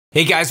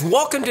Hey guys,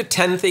 welcome to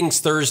 10 Things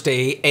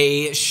Thursday,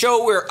 a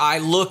show where I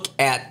look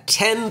at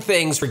 10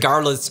 things,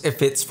 regardless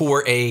if it's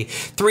for a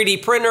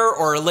 3D printer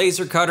or a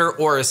laser cutter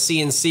or a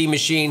CNC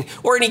machine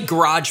or any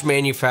garage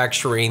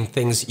manufacturing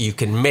things you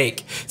can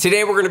make.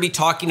 Today we're going to be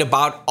talking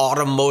about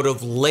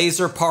automotive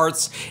laser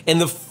parts,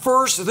 and the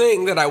first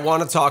thing that I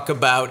want to talk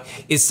about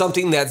is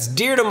something that's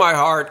dear to my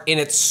heart, and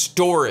it's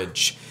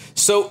storage.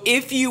 So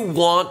if you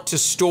want to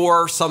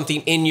store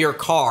something in your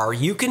car,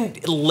 you can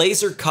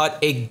laser cut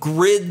a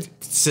grid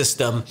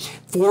system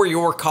for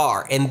your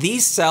car, and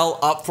these sell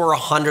up for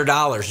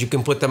 $100. You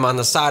can put them on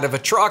the side of a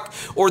truck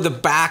or the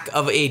back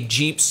of a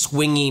Jeep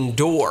swinging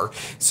door.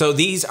 So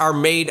these are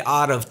made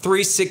out of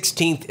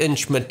 3/16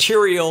 inch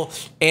material,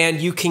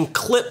 and you can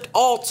clip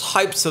all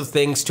types of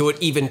things to it,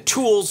 even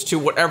tools to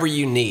whatever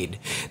you need.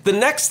 The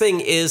next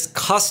thing is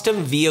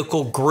custom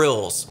vehicle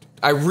grills.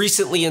 I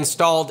recently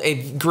installed a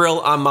grill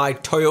on my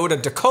Toyota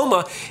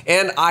Tacoma,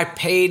 and I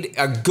paid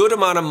a good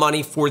amount of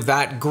money for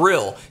that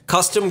grill.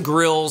 Custom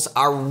grills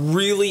are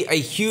really a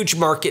huge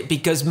market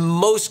because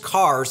most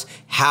cars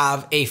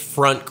have a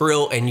front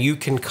grill and you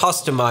can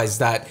customize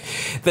that.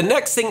 The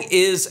next thing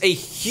is a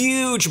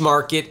huge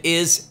market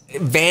is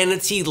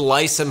vanity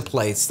license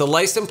plates, the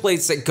license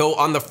plates that go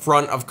on the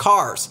front of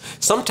cars.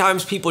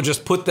 Sometimes people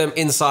just put them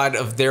inside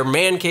of their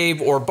man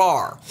cave or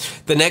bar.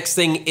 The next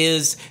thing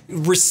is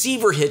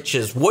receiver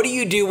hitches. What do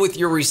you do with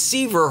your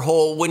receiver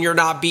hole when you're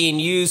not being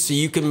used so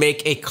you can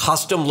make a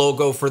custom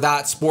logo for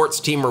that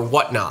sports team or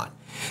whatnot?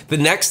 The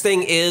next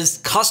thing is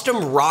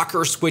custom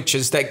rocker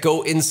switches that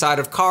go inside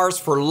of cars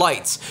for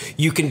lights.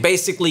 You can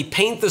basically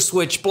paint the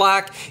switch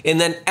black and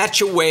then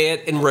etch away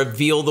it and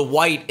reveal the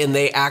white, and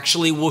they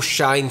actually will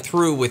shine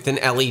through with an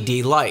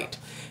LED light.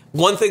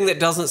 One thing that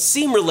doesn't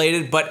seem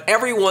related, but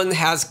everyone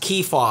has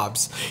key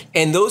fobs,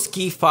 and those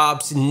key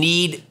fobs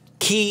need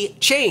key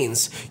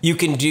chains. You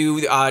can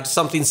do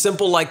something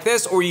simple like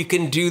this, or you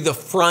can do the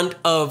front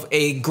of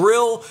a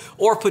grill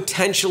or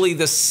potentially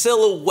the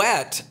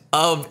silhouette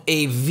of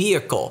a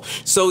vehicle.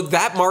 So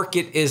that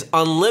market is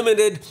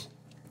unlimited,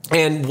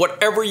 and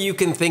whatever you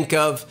can think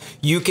of,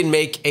 you can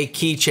make a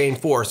keychain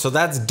for. So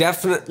that's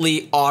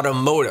definitely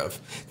automotive.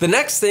 The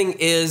next thing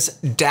is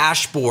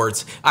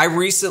dashboards. I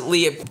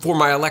recently, for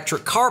my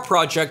electric car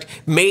project,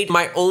 made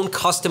my own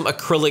custom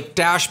acrylic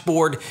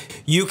dashboard.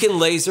 You can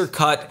laser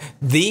cut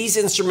these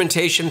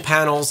instrumentation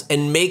panels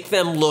and make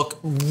them look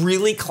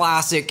really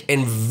classic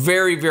and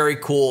very, very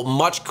cool,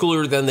 much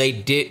cooler than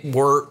they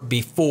were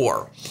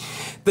before.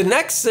 The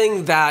next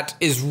thing that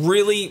is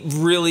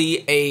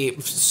really a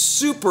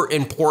super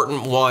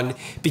important one,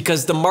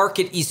 because the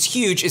market is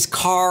huge, is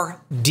car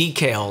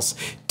decals.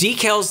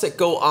 Decals that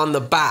go on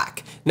the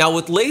back. Now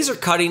with laser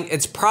cutting,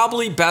 it's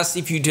probably best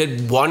if you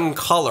did one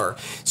color.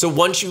 So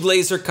once you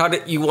laser cut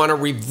it, you want to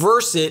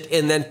reverse it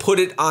and then put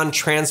it on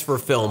transfer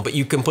film. But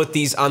you can put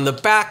these on the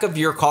back of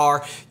your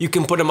car. You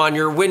can put them on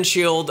your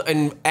windshield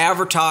and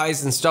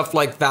advertise and stuff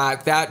like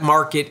that. That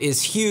market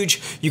is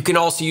huge. You can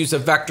also use a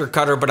vector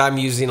cutter, but I'm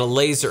using a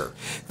laser.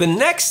 The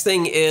next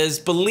thing is,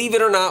 believe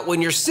it or not,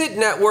 when you're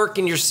sitting at work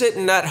and you're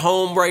sitting at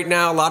home right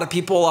now, a lot of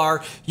people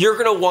are, you're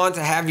going to want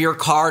to have your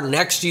car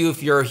next to you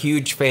if you're a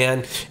huge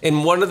fan.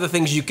 And one of the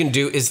things you can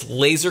do is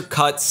laser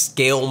cut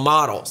scale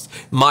models.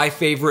 My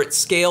favorite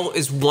scale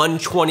is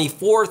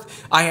 1/24.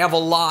 I have a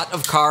lot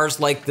of cars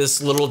like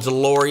this little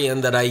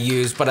DeLorean that I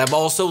use, but I've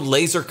also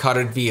laser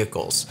cutted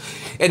vehicles.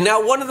 And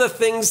now one of the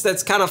things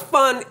that's kind of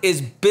fun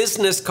is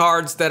business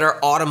cards that are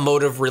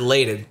automotive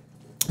related.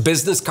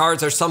 Business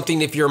cards are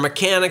something, if you're a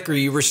mechanic or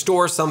you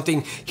restore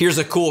something, here's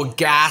a cool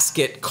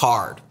gasket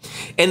card.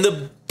 And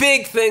the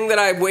big thing that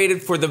I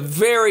waited for the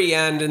very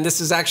end, and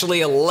this is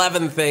actually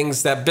 11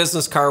 things, that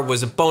business card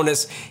was a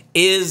bonus,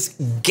 is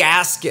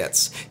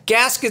gaskets.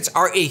 Gaskets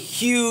are a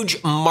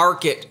huge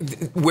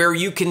market where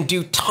you can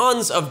do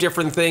tons of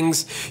different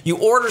things. You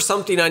order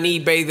something on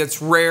eBay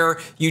that's rare,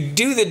 you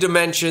do the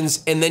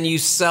dimensions, and then you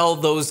sell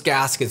those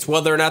gaskets,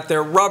 whether or not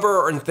they're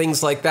rubber and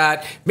things like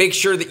that. Make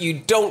sure that you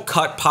don't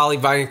cut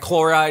polyvinyl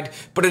chloride,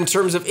 but in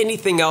terms of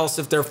anything else,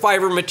 if they're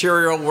fiber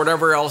material,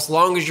 whatever else,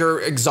 long as you're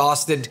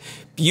exhausted,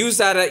 use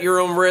that at your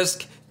own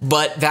risk,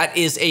 but that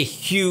is a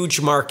huge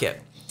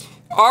market.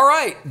 All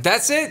right,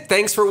 that's it.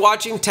 Thanks for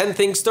watching 10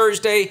 Things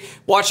Thursday.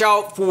 Watch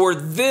out for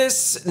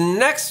this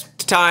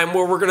next time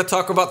where we're going to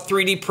talk about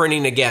 3D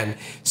printing again.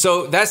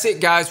 So that's it,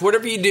 guys.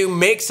 Whatever you do,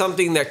 make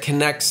something that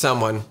connects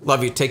someone.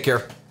 Love you. Take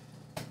care.